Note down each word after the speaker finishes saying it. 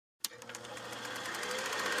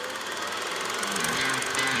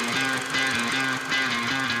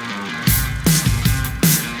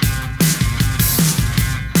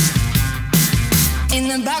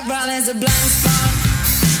a blind spot.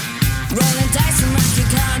 Rolling dice and marking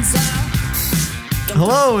cards out.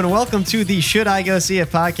 Hello and welcome to the Should I Go See It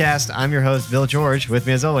podcast. I'm your host, Bill George. With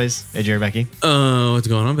me as always, AJ Rebecca. What's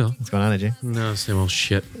going on, Bill? What's going on, AJ? No, same old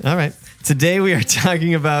shit. All right. Today we are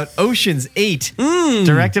talking about Ocean's 8,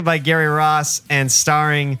 directed by Gary Ross and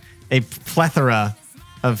starring a plethora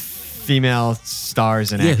of female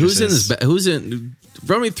stars and actresses. Who's in this? Who's in?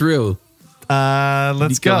 Run me through.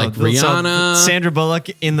 Let's go. Like Rihanna. So, Sandra Bullock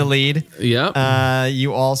in the lead. Yep.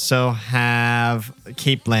 You also have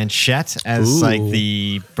Cate Blanchett as like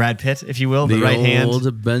the Brad Pitt, if you will, the right hand. The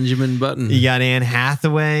old Benjamin Button. You got Anne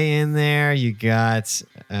Hathaway in there. You got...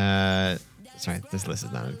 sorry, this list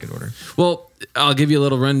is not in good order. Well, I'll give you a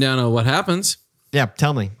little rundown of what happens. Yeah,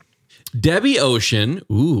 tell me. Debbie Ocean,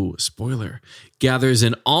 spoiler, gathers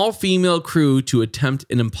an all-female crew to attempt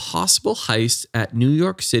an impossible heist at New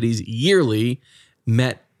York City's yearly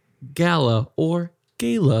Met Gala or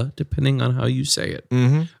Gala, depending on how you say it.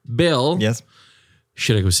 Mm-hmm. Bill, Yes.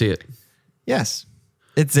 should I go see it? Yes.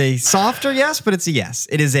 It's a softer yes, but it's a yes.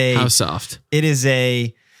 It is a... How soft? It is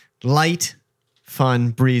a light, fun,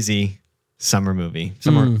 breezy summer movie.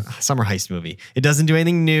 Summer heist movie. It doesn't do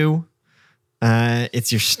anything new.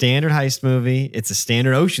 It's your standard heist movie. It's a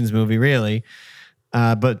standard Ocean's movie, really.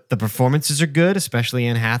 But the performances are good, especially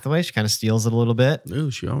Anne Hathaway. She kind of steals it a little bit.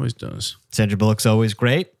 Oh, she always does. Sandra Bullock's always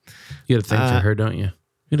great. You got a thing for her, don't you? You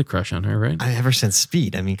had a crush on her, right? Ever since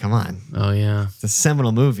Speed. I mean, come on. Oh, yeah. It's a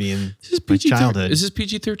seminal movie in Is this my childhood. Is this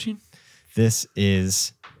PG-13? This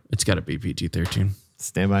is... It's got to be PG-13.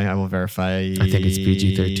 Stand by. I will verify. I think it's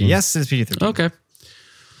PG-13. Yes, it's PG-13. Okay.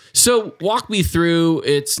 So walk me through.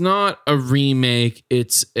 It's not a remake.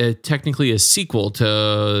 It's technically a sequel to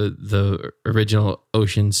the original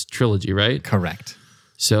Ocean's trilogy, right? Correct.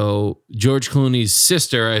 So George Clooney's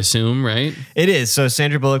sister, I assume, right? It is. So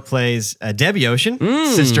Sandra Bullock plays Debbie Ocean,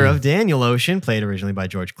 sister of Daniel Ocean, played originally by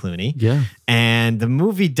George Clooney. Yeah. And the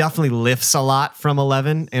movie definitely lifts a lot from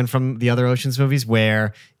 11 and from the other Ocean's movies,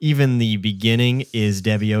 where even the beginning is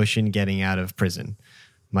Debbie Ocean getting out of prison,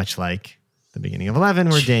 much like the beginning of 11,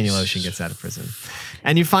 where Daniel Ocean gets out of prison.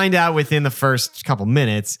 And you find out within the first couple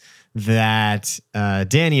minutes that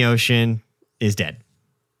Danny Ocean is dead.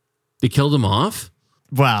 They killed him off?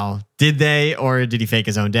 Well, did they, or did he fake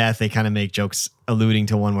his own death? They kind of make jokes alluding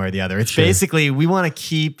to one way or the other. It's basically, we want to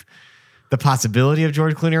keep the possibility of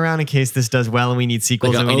George Clooney around in case this does well and we need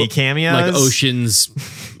sequels and we need cameos. Like Ocean's,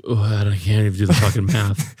 I can't even do the fucking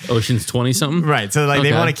math. Ocean's 20 something? Right. So like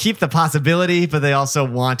they want to keep the possibility, but they also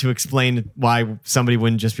want to explain why somebody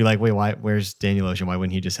wouldn't just be like, wait, where's Daniel Ocean? Why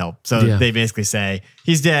wouldn't he just help? So they basically say,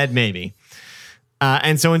 he's dead, maybe.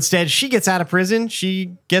 And so instead, she gets out of prison.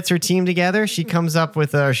 She gets her team together. She comes up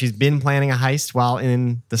with, she's been planning a heist while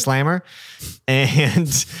in the slammer. And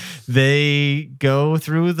they go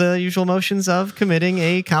through the usual motions of committing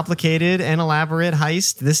a complicated and elaborate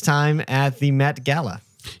heist, this time at the Met Gala.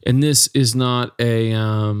 And this is not it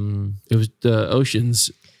was the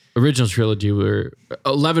Ocean's original trilogy where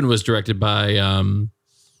 11 was directed by...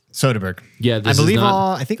 Soderbergh. Yeah, I believe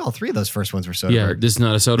I think all three of those first ones were Soderbergh. Yeah, this is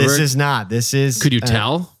not a Soderbergh? This is not. This is... Could you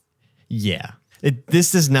tell? Yeah.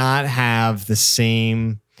 This does not have the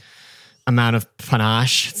same amount of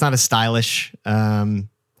panache. It's not as stylish.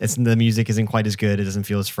 The music isn't quite as good. It doesn't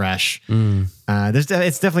feel as fresh.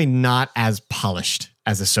 It's definitely not as polished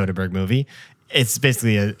as a Soderbergh movie. It's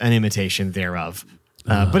basically an imitation thereof.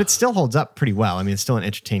 But it still holds up pretty well. I mean, it's still an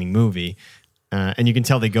entertaining movie. And you can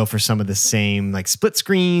tell they go for some of the same like split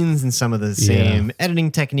screens and some of the same editing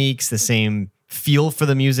techniques, the same feel for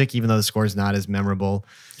the music, even though the score is not as memorable.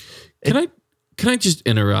 Can I just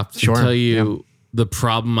interrupt Sure. and tell you the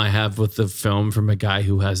problem I have with the film from a guy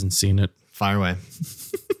who hasn't seen it? Fire away.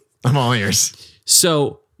 I'm all ears.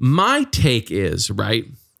 So my take is, right,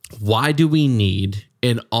 why do we need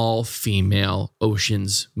an all-female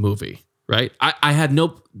Ocean's movie, right? I had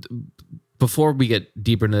no... Before we get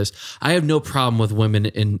deeper into this, I have no problem with women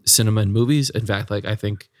in cinema and movies. In fact, like I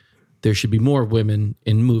think there should be more women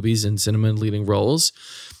in movies and cinema and leading roles.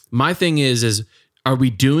 My thing is are we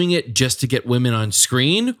doing it just to get women on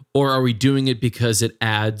screen, or are we doing it because it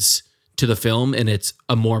adds to the film and it's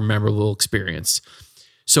a more memorable experience?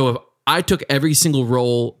 So if I took every single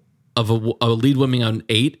role of a lead woman on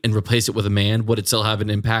 8 and replace it with a man, would it still have an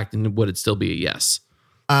impact and would it still be a yes?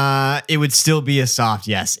 It would still be a soft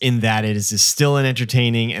yes, in that it is still an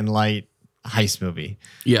entertaining and light heist movie.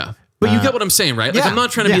 Yeah. But you get what I'm saying, right? Like, I'm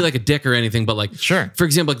not trying to be like a dick or anything, but like, sure. For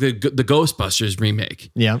example, like the Ghostbusters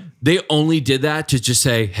remake. Yeah. They only did that to just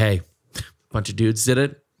say, hey, a bunch of dudes did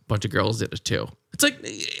it, a bunch of girls did it too. It's like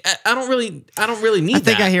I don't really need. I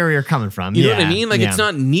think that. I hear where you're coming from. You know what I mean? Like it's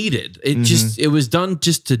not needed. It was done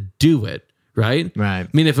just to do it, right? Right. I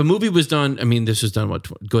mean, if a movie was done, I mean, this was done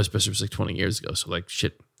Ghostbusters was like 20 years ago, so like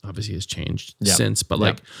shit obviously has changed since. But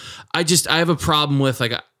like, I have a problem with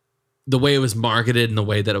like the way it was marketed and the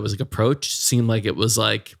way that it was like approached. Seemed like it was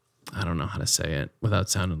like, I don't know how to say it without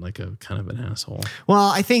sounding like a kind of an asshole. Well,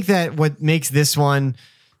 I think that what makes this one,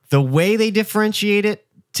 the way they differentiate it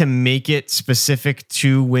to make it specific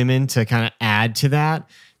to women to kind of add to that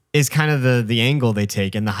is kind of the angle they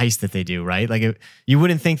take and the heist that they do, right? Like you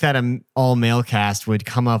wouldn't think that an all male cast would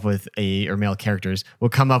come up with or male characters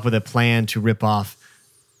would come up with a plan to rip off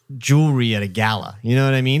jewelry at a gala. You know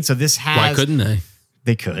what I mean? So this has... Why couldn't they?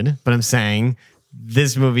 They could, but I'm saying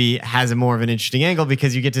this movie has a more of an interesting angle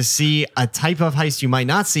because you get to see a type of heist you might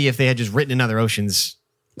not see if they had just written another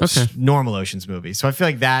normal Oceans movie. So I feel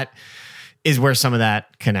like that is where some of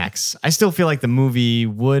that connects. I still feel like the movie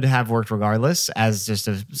would have worked regardless as just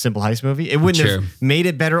a simple heist movie. It wouldn't have made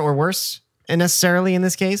it better or worse necessarily in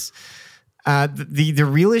this case. The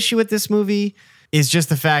real issue with this movie is just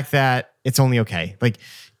the fact that it's only okay. Like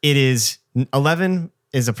 11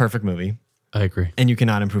 is a perfect movie. I agree. And you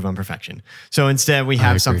cannot improve on perfection. So instead we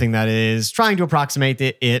have something that is trying to approximate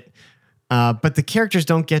it. But the characters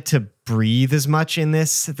don't get to breathe as much in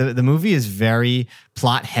this. The movie is very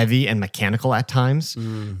plot heavy and mechanical at times.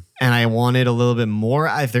 And I wanted a little bit more.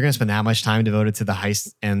 If they're going to spend that much time devoted to the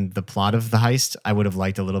heist and the plot of the heist, I would have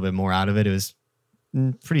liked a little bit more out of it. It was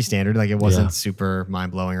pretty standard. Like it wasn't super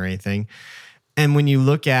mind blowing or anything. And when you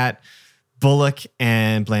look at Bullock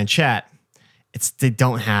and Blanchett, they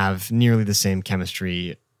don't have nearly the same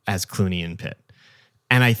chemistry as Clooney and Pitt.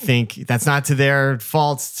 And I think that's not to their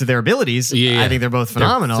faults, to their abilities. I think they're both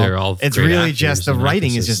phenomenal. They're all it's great really just the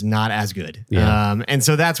writing actresses. is just not as good. Yeah. And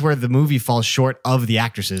so that's where the movie falls short of the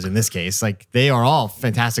actresses in this case. Like they are all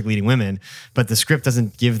fantastic leading women, but the script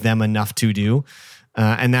doesn't give them enough to do.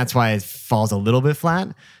 And that's why it falls a little bit flat.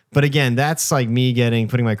 But again, that's like me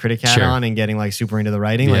putting my critic hat on and getting like super into the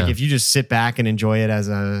writing. Yeah. Like if you just sit back and enjoy it as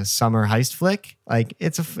a summer heist flick, like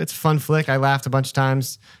it's a fun flick. I laughed a bunch of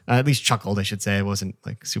times, at least chuckled, I should say. It wasn't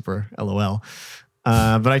like super LOL,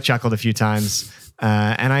 but I chuckled a few times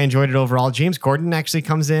and I enjoyed it overall. James Corden actually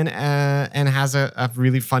comes in and has a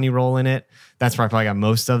really funny role in it. That's where I probably got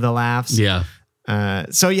most of the laughs. Yeah.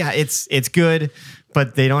 So yeah, it's good,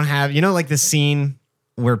 but they don't have, like the scene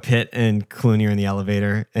where Pitt and Clooney are in the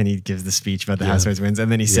elevator and he gives the speech about the Housewives wins.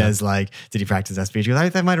 And then he says like, did he practice that speech? He goes,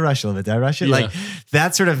 I might have rushed a little bit. Did I rush it? Yeah. Like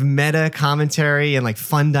that sort of meta commentary and like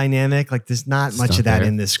fun dynamic. Like there's not much of that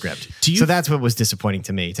in this script. So that's what was disappointing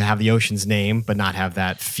to me, to have the Ocean's name, but not have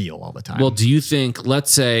that feel all the time. Well, do you think,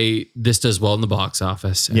 let's say this does well in the box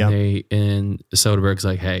office and and Soderbergh's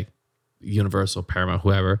like, hey, Universal, Paramount,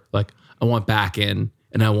 whoever, like I want back in.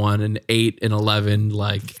 And I want an 8 and 11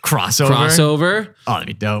 like crossover. Oh, that'd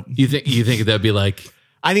be dope. You think that'd be like?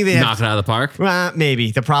 I think they knock it out of the park.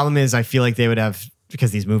 Maybe. The problem is, I feel like they would have,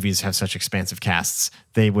 because these movies have such expansive casts.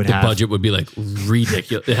 They would the budget would be like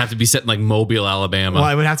ridiculous. It'd have to be set in like Mobile, Alabama. Well,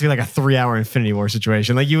 it would have to be like a 3-hour Infinity War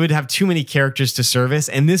situation. Like you would have too many characters to service,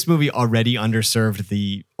 and this movie already underserved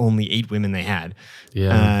the only 8 women they had.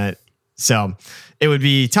 Yeah. So it would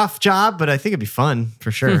be a tough job, but I think it'd be fun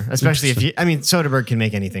for sure. Especially if Soderbergh can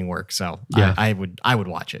make anything work. So yeah, I would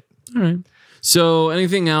watch it. All right. So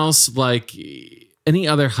anything else, like any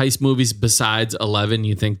other heist movies besides 11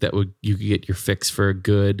 you think that you could get your fix for a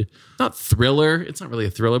good, not thriller, it's not really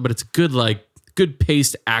a thriller, but it's a good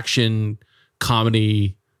paced action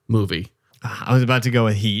comedy movie? I was about to go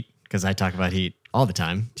with Heat because I talk about Heat all the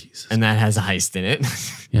time. Jesus. And that has a heist in it.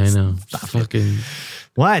 Yeah, I know. Fucking...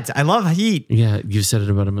 What? I love Heat. Yeah, you've said it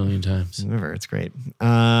about 1 million times. Remember, it's great.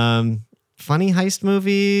 Funny heist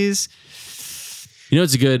movies.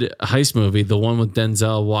 It's a good heist movie. The one with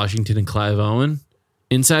Denzel Washington and Clive Owen.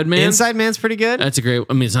 Inside Man. Inside Man's pretty good. That's a great.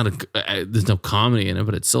 I mean, it's not there's no comedy in it,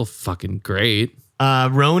 but it's still fucking great.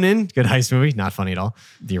 Ronin, good heist movie. Not funny at all.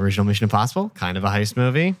 The original Mission Impossible, kind of a heist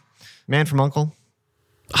movie. Man from U.N.C.L.E.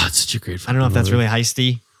 Oh, it's such a great. I don't know if that's really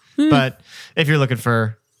heisty, but if you're looking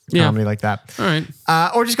for comedy like that. All right.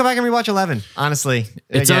 Or just go back and rewatch 11, honestly.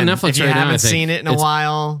 It's on Netflix if you right now, haven't seen it in a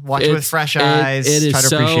while, watch it with fresh eyes. It is try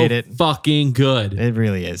to appreciate it. Fucking good. It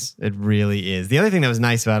really is. It really is. The other thing that was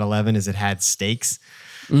nice about 11 is it had stakes.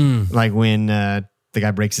 Like when the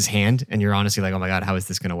guy breaks his hand and you're honestly like, oh my God, how is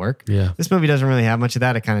this going to work? Yeah. This movie doesn't really have much of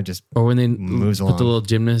that. It kind of just or when they moves put along. the little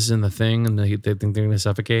gymnast in the thing and they think they're going to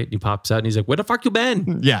suffocate. He pops out and he's like, where the fuck you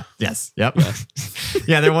been? Yeah. Yes. Yep.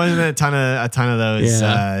 Yeah. There wasn't a ton of those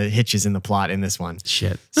hitches in the plot in this one.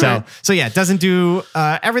 Shit. So yeah, it doesn't do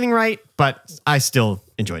everything right, but I still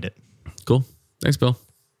enjoyed it. Cool. Thanks, Bill.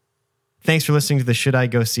 Thanks for listening to the Should I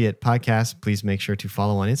Go See It podcast. Please make sure to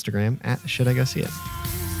follow on Instagram at Should I Go See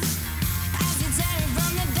It.